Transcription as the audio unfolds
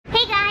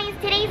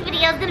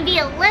is gonna be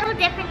a little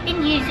different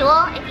than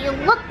usual. If you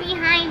look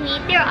behind me,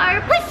 there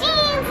are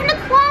Pusheens in the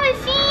claw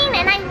machine,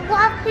 and I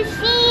love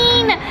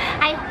Pusheen.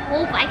 I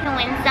hope I can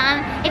win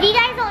some. If you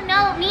guys don't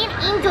know, me and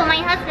Angel, my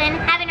husband,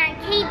 have an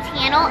arcade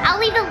channel. I'll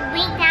leave a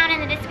link down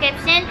in the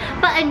description,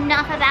 but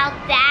enough about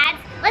that.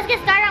 Let's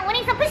get started on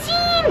winning some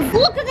Pusheens.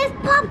 Look at this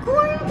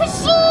popcorn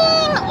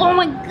Pusheen. Oh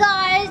my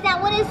gosh,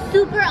 that one is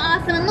super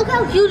awesome. And look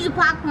how huge the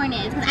popcorn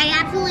is, because I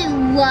absolutely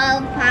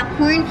love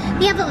popcorn.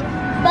 We have a,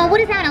 what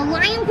is that, a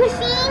lion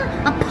Pusheen,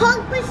 a pug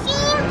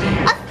Pusheen,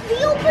 a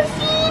seal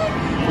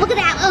Pusheen. Look at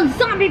that, a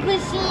zombie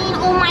Pusheen.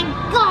 Oh my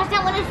gosh,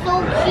 that one is so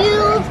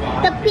cute.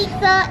 The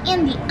pizza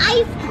and the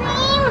ice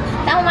cream.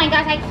 Oh my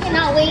gosh, I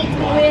cannot wait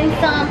to win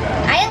some.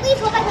 I at least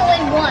hope I can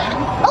win one.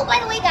 Oh, by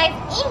the way guys,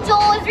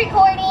 Angel is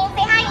recording.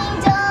 Say hi,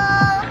 Angel.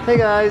 Hey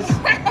guys.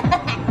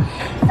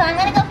 So I'm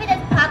gonna go for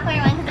this popcorn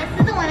one, because this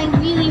is the one I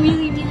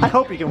really I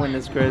hope you can win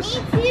this, Cris.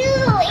 Me too.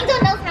 Angel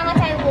knows how much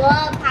I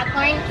love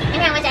popcorn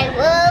and how much I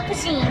love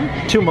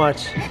Pusheen. Too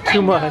much.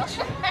 Too much.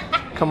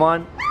 Come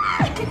on.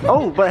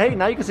 Oh, but hey,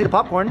 now you can see the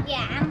popcorn.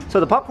 Yeah. So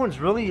the popcorn's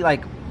really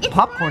like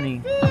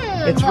popcorny.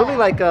 Massive. It's really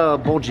like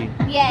bulgy.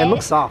 Yeah. It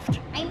looks soft.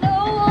 I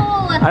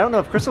know. I don't know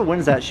if Crystal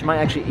wins that, she might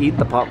actually eat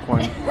the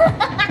popcorn.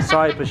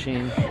 Sorry,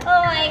 Pusheen.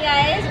 Oh my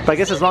gosh. But I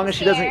guess as long as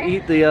she doesn't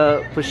eat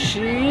the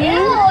Pusheen. Ew,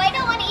 I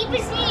don't want to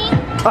eat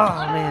Pusheen.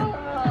 Oh man.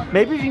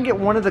 Maybe you can get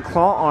one of the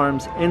claw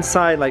arms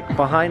inside, like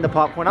behind the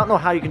popcorn. I don't know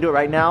how you can do it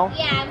right now.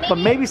 Yeah, maybe. But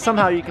maybe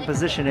somehow you can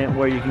position it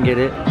where you can get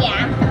it.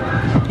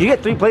 Yeah. You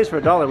get 3 plays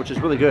for $1, which is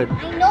really good.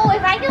 I know,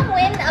 if I can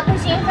win a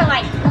Pusheen for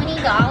like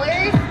 $20.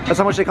 That's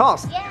how much they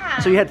cost. Yeah.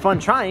 So you had fun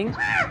trying.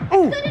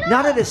 Oh,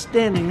 now that it's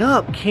standing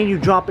up, can you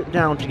drop it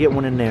down to get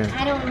one in there?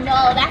 I don't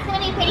know. That's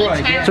gonna be pretty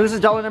challenging. So this is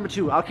dollar number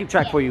 2. I'll keep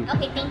track for you.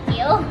 Okay, thank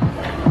you.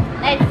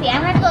 Let's see.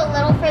 I'm gonna have to go a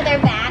little further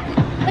back.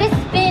 But it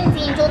spins,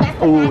 Angel. That's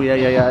the Oh, bad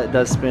yeah, thing. it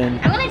does spin.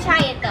 I'm gonna try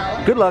it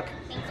though. Good luck.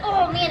 Thanks.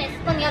 Oh man, it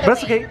spun the other But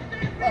that's way. okay.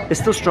 Oh. It's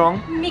still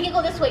strong. Make it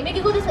go this way. Make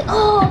it go this way.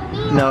 Oh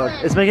man. No,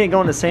 it's making it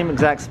go in the same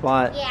exact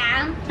spot.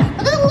 Yeah. Look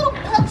at the little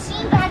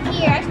Pusheen back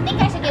here. I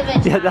think I should give it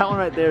a try. Yeah, that one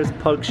right there is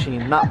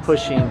Pusheen, not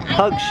Pusheen.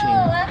 I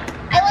Pusheen. know.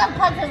 I love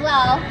pugs as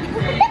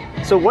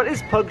well. So what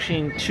is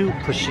Pusheen to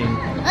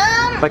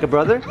Pusheen? Like a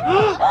brother?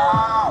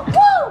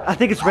 Whoa! I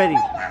think it's ready.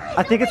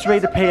 I think it's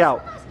ready to pay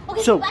out.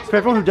 Okay, So for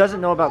everyone who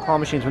doesn't know about claw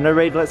machines, when they're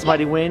ready to let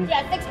somebody win,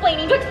 Yes,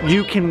 explaining.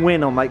 you can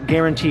win them, like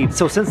guaranteed.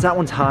 So since that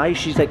one's high,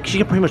 she can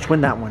pretty much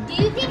win that one. Do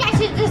you think I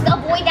should just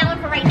avoid that one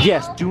for right now?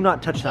 Yes, do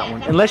not touch that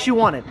one. Unless you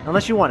want it.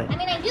 Unless you want it. I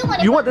mean, I do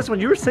want it. You want this one.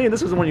 You were saying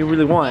this was the one you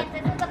really want.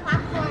 Yes, this is the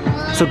popcorn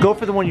one. So go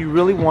for the one you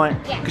really want,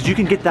 Yeah. because you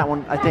can get that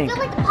one, I But think. I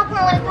feel like the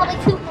popcorn one is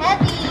probably too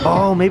heavy.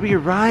 Oh, maybe you're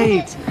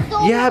right. It's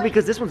so Yeah, heavy.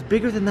 because this one's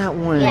bigger than that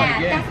one.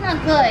 Yeah, that's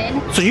not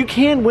good. So you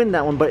can win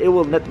that one, but it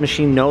will let the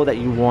machine know that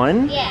you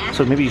won. Yeah.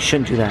 So maybe you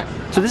shouldn't do that.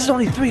 So this is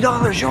only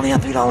 $3. You only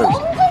have $3. Oh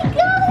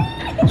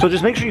my god! So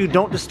just make sure you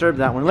don't disturb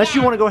that one, unless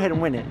you want to go ahead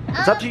and win it.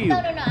 It's up to you. No,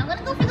 I'm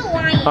gonna go for the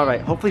lion. All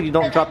right. Hopefully you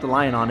don't drop the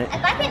lion on it.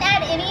 If I could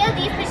add any of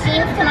these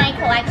Pusheens to my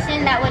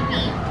collection, that would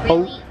be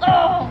really.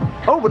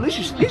 Oh, but at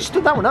least you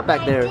stood that one up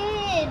back there. I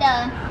did.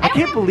 I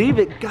can't believe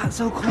it got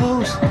so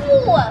close.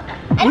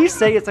 We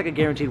say it's like a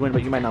guaranteed win,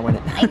 but you might not win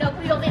it. I know,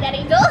 please don't say that,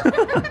 Angel.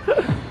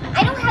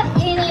 I don't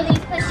have any of these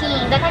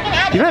Pusheens. If I can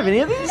add. You don't have any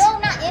of these? No,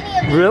 not any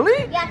of these.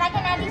 Really? Yeah, if I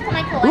can add these to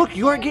my collection. Look,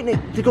 you are getting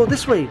it to go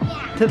this way,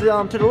 Yeah.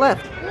 to the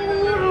left. Ooh,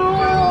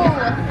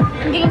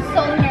 I'm getting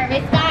so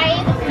nervous,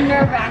 guys. This is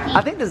nerve-wracking.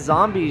 I think the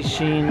zombie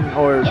sheen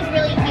or It's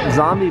really cute.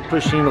 zombie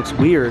Pusheen looks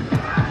weird.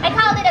 I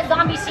called it a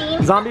zombie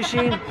sheen. Zombie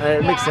sheen?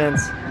 It makes Yeah.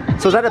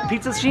 sense. So is that a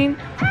pizza sheen?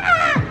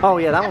 Oh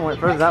yeah, that one went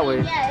further that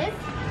way. Yes.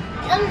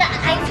 The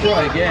ice cream.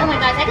 Oh my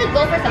gosh, I could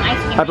go for some ice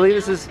cream. I believe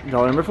this is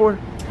dollar number 4.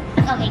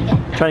 Okay,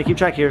 good. Trying to keep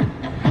track here.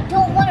 I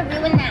don't want to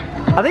ruin that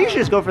one. I think you should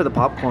just go for the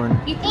popcorn.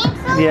 You think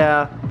so?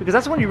 Yeah, because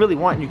that's the one you really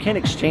want and you can't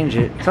exchange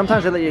it.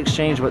 Sometimes they let you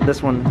exchange, but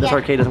this Yeah.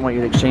 arcade doesn't want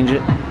you to exchange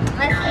it.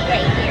 Let's see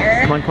right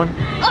here. Come on, come on.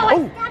 Oh,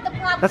 I got the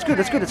popcorn. That's good,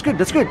 that's good, that's good,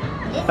 that's good.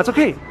 That's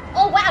okay.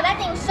 Oh wow, that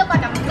thing shook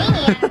like a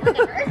maniac with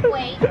an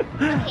earthquake.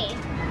 Okay,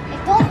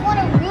 I don't want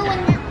to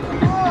ruin that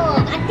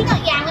pug. I think,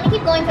 I'm gonna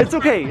keep going. For It's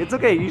okay, it's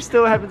okay. You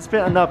still haven't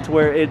spent enough to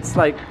where it's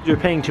like you're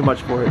paying too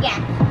much for it. Yeah,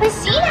 but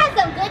she has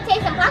some good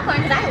taste in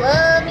popcorn because I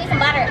love me some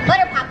butter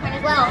popcorn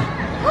as well.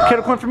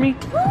 Kettle corn for me?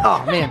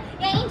 Oh man.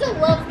 Yeah, Angel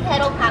loves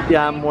kettle popcorn.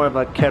 Yeah, I'm more of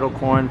a kettle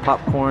corn,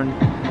 popcorn.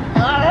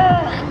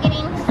 I'm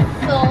getting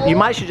so. You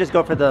might should just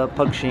go for the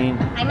Pusheen.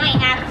 I might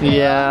have to.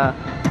 Yeah.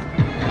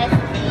 Let's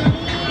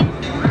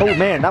see. Oh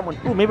man, that one.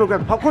 Oh, maybe we'll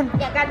grab the popcorn.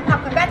 Yeah, grab the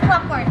popcorn. Grab the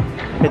popcorn.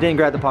 It didn't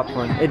grab the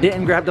popcorn. It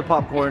didn't grab the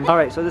popcorn. All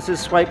right, so this is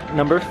swipe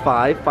number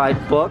 5,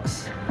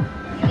 $5.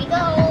 Here we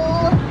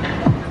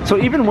go. So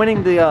even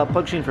winning the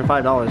Pusheen for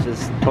 $5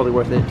 is totally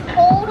worth it.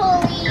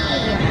 Totally.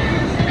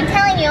 I'm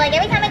telling you, like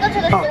every time I go to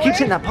the store. Oh, keep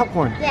hitting that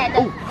popcorn. Yeah.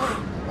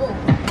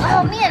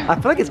 Oh man. I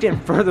feel like it's getting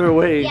further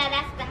away. Yeah,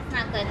 that's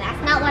not good.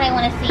 That's not what I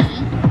want to see.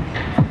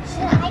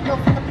 Should I go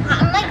for the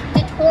pop? I'm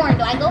like torn.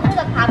 Do I go for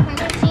the popcorn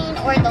machine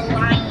or the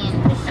lion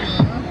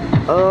machine?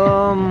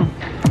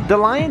 The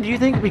lion, do you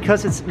think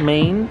because it's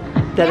Maine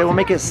that it will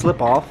make it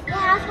slip off? Yeah,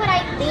 that's what I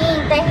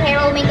think the hair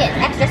will make it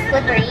extra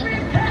slippery.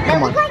 It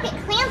looks like it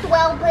clamped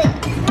well,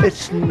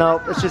 but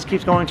nope. It just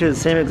keeps going to the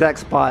same exact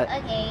spot.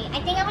 Okay,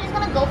 I think I'm just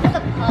gonna go for the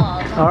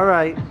pug. All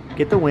right,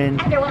 get the win.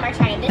 After one more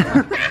try of this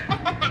one.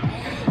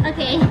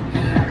 Okay,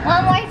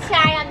 one more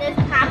try on this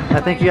popcorn.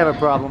 I think you have a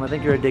problem. I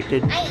think you're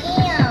addicted. I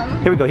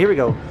am. Here we go. Here we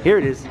go. Here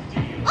it is.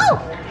 Oh!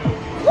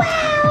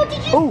 Wow! Did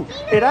you Oh,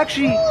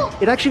 see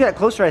that? it actually got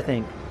closer. I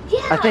think. Yeah.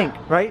 I think,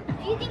 right?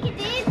 Do you think it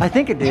did? I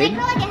think it did. Did it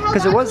feel like it held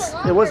Because on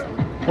it to was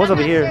longer?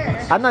 over here.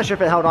 Sure. I'm not sure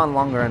if it held on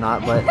longer or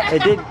not, but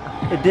it did.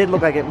 It did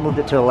look like it moved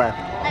it to the left.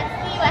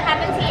 Let's see what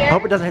happens here. I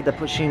hope it doesn't hit the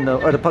Pusheen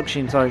though, or the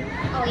Pusheen. Sorry.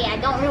 Oh yeah,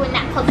 don't ruin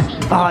that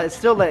Pusheen. Ah, it's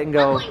still letting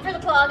go. I'm going for the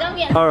plug. I'm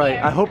getting All right,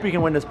 scared. I hope you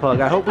can win this pug.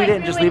 I hope we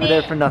didn't just leave it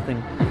there for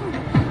nothing.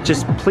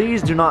 Just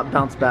please do not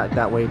bounce back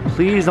that way.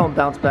 Please don't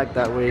bounce back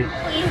that way.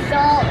 Please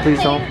don't.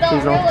 Please don't.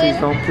 Please don't.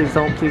 Please ruin. don't. Please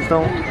don't. Please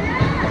don't.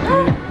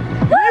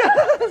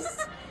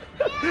 Yes!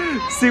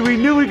 See, we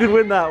knew we could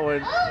win that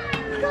one. Oh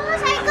my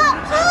gosh, I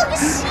got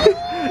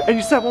Pusheen. And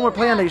you still have one more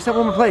play on there. You still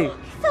have one more play.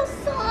 So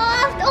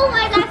soft. Oh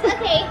my gosh.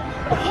 Okay.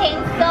 Okay,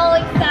 I'm so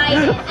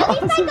excited.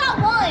 At least I got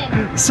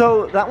one.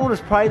 So that one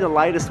was probably the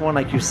lightest one,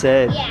 like you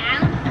said. Yeah.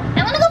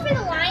 I'm gonna go for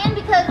the lion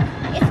because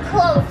it's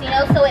close, you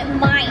know, so it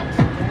might.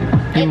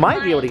 You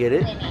might be able to get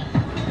it. win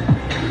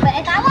But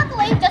if I walk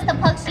away with just a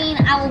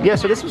Pusheen, I will. Yeah.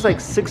 So this was like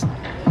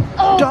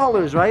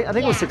 $6, right? I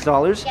think it was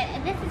 $6. Yeah,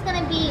 and this is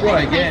gonna be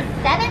Right, like again.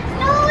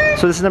 $7.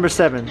 So this is number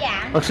 7.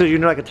 Yeah. Oh, so you're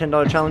doing like a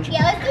 $10 challenge?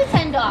 Yeah, let's do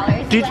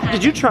 $10.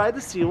 Did you try the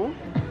seal?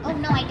 Oh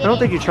no, I didn't. I don't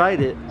think you tried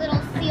it. Little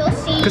seal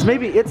sheen. Because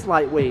maybe it's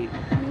lightweight,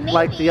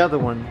 like the other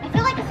one. I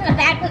feel like it's in a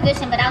bad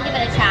position, but I'll give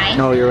it a try.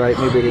 No, you're right.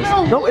 Maybe it is.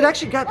 No. No, it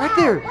actually got back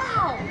there.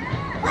 Wow.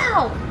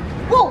 Wow.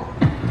 Whoa.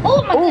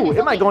 Oh my Oh, goodness.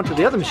 it might go Okay,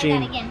 into the other let's try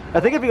machine. that again. I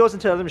think if it goes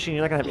into the other machine,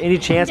 you're not gonna have any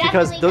chance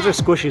because Definitely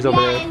those are not. squishies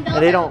over Yeah, there, and those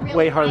and they are don't really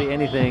weigh hardly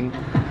lightweight. anything.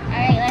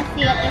 Alright, let's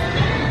see what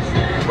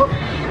this. Oh,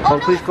 Oh,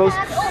 no, please it's close.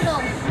 fast. Oh no.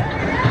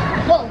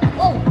 Whoa,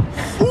 whoa.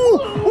 Ooh,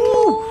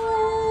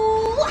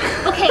 ooh.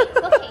 Okay,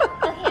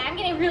 I'm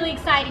getting really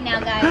excited now,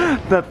 guys.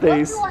 That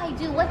face.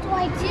 What do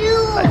I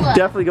do?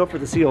 Definitely go for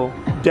the seal.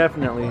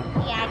 Definitely.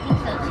 Yeah, I think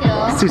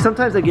so too. See,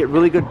 sometimes they get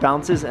really good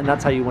bounces, and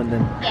that's how you win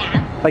them.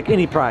 Yeah. Like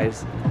any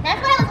prize.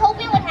 That's what I was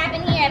hoping would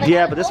happen here.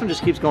 Yeah, but this one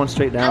just keeps going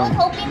straight I was down.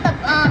 hoping the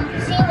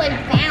machine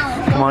would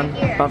bounce Come over on,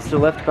 here. bounce to the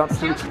left, bounce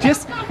to the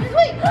yes. Bounce this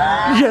way.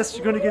 Yes,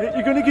 you're gonna get it.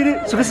 You're gonna get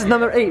it. So this is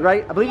number 8,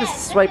 right? I believe this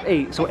is swipe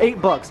 8. So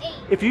 $8. Eight.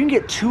 If you can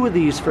get 2 of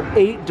these for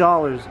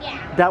 $8,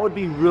 Yeah. that would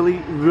be really,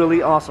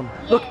 really awesome.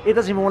 Look, Yeah. it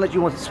doesn't even want to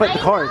let you swipe the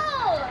card. I know.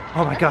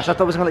 Oh my gosh, I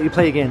thought it was gonna let you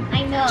play again.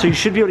 I know. So you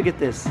should be able to get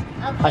this. Okay.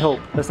 I hope.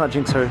 Let's not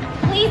jinx her.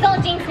 Please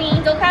don't jinx me.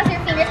 Don't cross your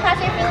fingers. Cross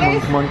your Come on,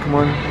 fingers. come on, come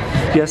on.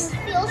 Yes.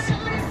 Seal sheen.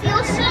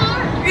 Seal sheen.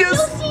 Yes.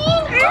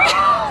 Seal sheen.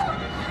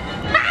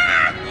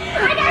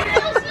 I got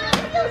seal sheen.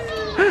 Seal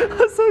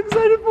sheen. I'm so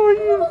excited for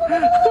you.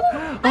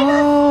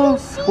 Oh,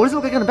 what does it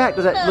look like on the back?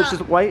 Does that look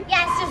just white?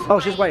 Yeah, it's just Oh,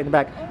 it's just white in the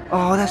back.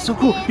 Oh, that's so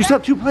cool. You still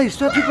have 2 plays.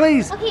 Still have 2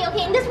 plays. Okay,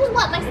 and this was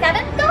what, my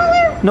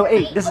 $7? No,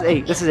 8. This is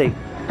 8. This is 8.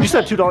 You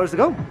still have $2 to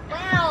go.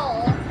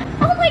 Wow.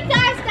 Oh my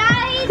gosh,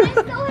 guys.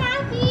 I'm so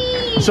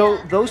happy. So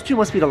those 2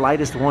 must be the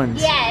lightest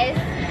ones. Yes.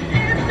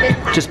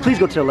 Just please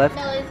go to the left.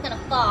 No, it's gonna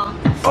fall.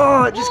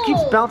 Oh, it just keeps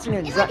Oh, bouncing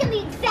It's like exactly.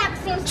 in the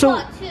exact same So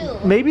spot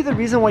too. maybe the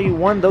reason why you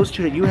won those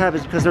 2 that you have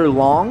is because they're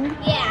long.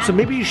 Yeah. So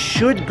maybe you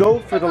should go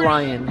for the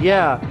lion.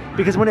 Yeah,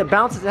 because when it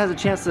bounces, it has a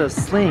chance to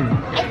sling.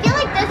 I feel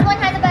like this one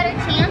has a better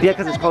chance. Yeah,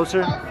 'cause it's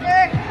closer.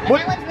 And What-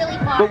 that one's really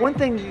far. But one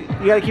thing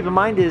you gotta keep in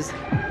mind is,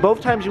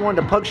 both times you won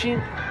the pug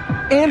sheen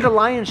and the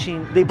lion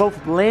sheen, they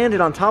both landed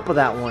on top of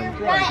that one.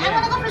 Right, I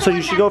wanna go for the So one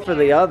you should back go for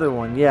there. the other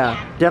one. Yeah,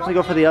 definitely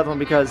go for the other one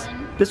because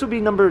this would be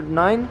number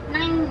 9.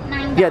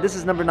 Nine. Yeah, this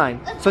is number 9.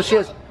 So she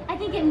has. I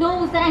think it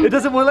knows that I'm. It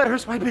doesn't want to let her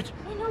swipe it.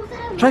 It knows that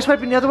I'm. Try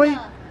swiping the other way.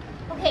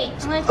 Okay,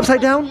 I'm gonna Upside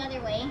down? The other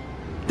way.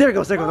 There it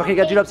goes. There it goes. Okay, you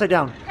gotta do it upside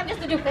down. I'm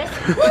just a doofus.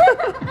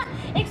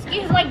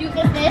 Excuse my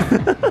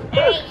doofusness.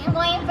 Alright, I'm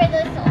going for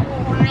this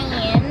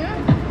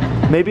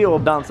lion. Maybe it will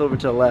bounce over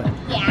to the left.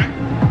 Yeah.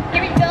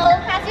 Here we go.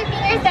 Cross your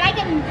fingers that I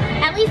can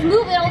at least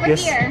move it over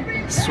Yes.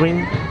 here.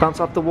 Swing, bounce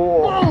off the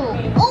wall.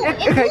 Oh,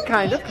 Okay, moved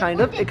kind it. of, kind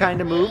of. moved It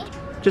kind of this moved, way.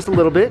 just a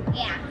little bit.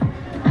 Yeah.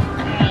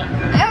 Alright.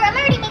 I'm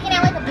already making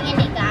out like a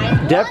band-aid,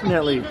 guys.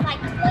 Definitely. One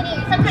of these is like 20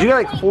 or sometimes You got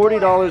like $24.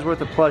 $40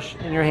 worth of plush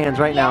in your hands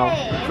right now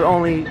Yes. for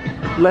only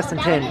less than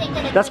 10.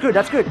 That's good.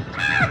 That's good.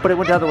 But it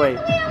went the other way.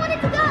 That's the way I want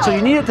it to go. So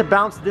you need it to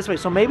bounce this way.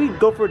 So maybe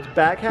go for its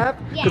back half,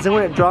 because then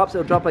when it drops,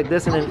 it'll drop like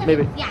this, and Oh, then because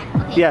maybe.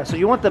 yeah, okay. Yeah. So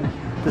you want the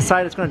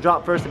side that's going to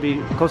drop first to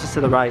be closest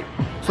to the right.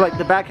 So like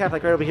the back half,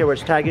 like right over here where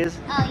its tag is.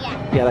 Oh,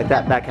 yeah. Yeah, like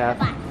that back half.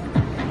 Butt.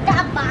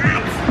 The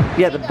butt.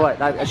 Yeah, the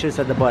butt. I should have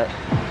said the butt.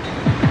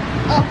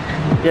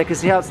 Oh, Yeah, because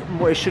see how it's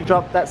more, it should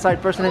drop that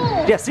side first, and then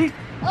Oh. yeah. See, you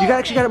Oh,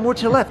 actually got it more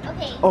to the left.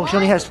 okay. Oh, she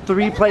only has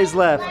 3 plays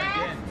left.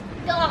 Last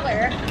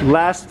dollar.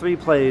 Last 3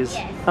 plays,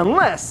 Yes.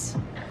 unless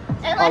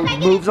Unless I get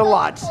moves it a so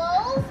lot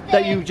close,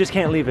 that then- you just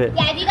can't leave it.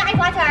 Yeah, if you guys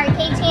watch our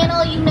arcade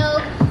channel, you know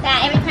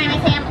that every time I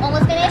say I'm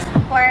almost finished,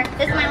 or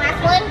this is my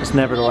last one, It's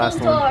never the last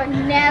one. Or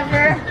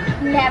never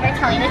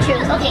telling the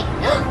truth. Okay.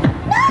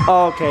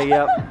 No! Okay,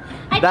 yep.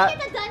 I That-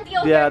 think it's a done deal.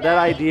 seal Yeah, her that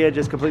guys. idea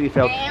just completely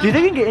failed. Do you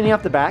think you can get any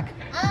off the back?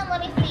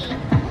 Let me see.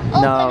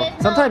 Oh, No.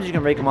 goodness, Sometimes you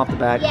can rake them off the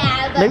back.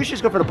 Yeah, but... Maybe you should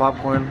just go for the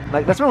popcorn.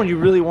 Like, that's the one you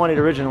really wanted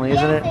originally,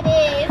 isn't it? Yes,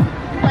 it is.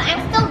 But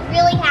I'm still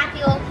really happy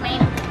with my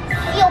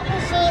seal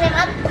Pusheen and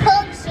my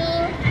pug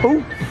Sheen.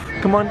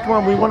 Oh, come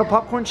on. We want a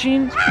popcorn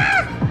sheen.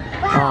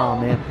 Wow.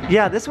 Oh, man.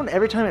 Yeah, this one,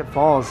 every time it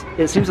falls,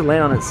 it seems to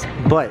land on its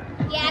butt.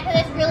 Yeah,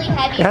 because it's really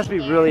heavy. It has to be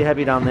really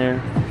heavy down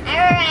there.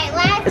 Alright,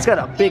 last. It's got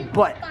a big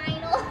butt.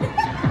 Final.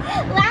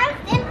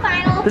 Last and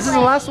final. This is the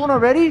last one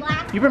already?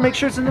 Last You better make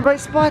sure it's in the right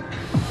spot.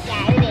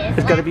 Yeah, it is.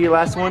 It's got to be your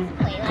last one.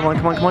 Come on.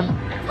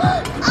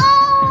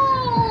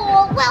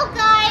 Oh, well,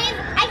 guys,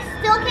 I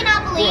still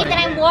cannot believe that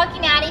I'm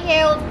walking out of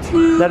here with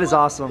 2 That is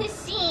awesome.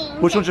 Pusheens.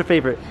 Which one's your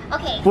favorite?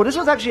 Okay. Well, this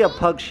one's actually a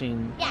pug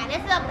sheen. Yeah, this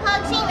is a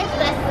pug Sheen, this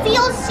is a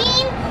seal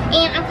Sheen,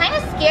 and I'm kind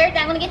of scared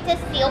that I'm gonna get this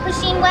seal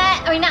Pusheen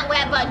wet, or not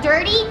wet, but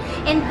dirty.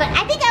 But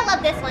I think I love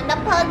this one, the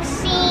pug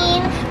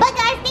Sheen. But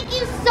guys, thank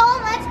you so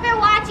much for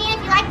watching. If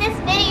you like this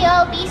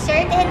video, be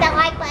sure to hit that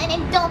like button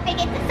and don't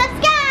forget to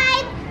subscribe.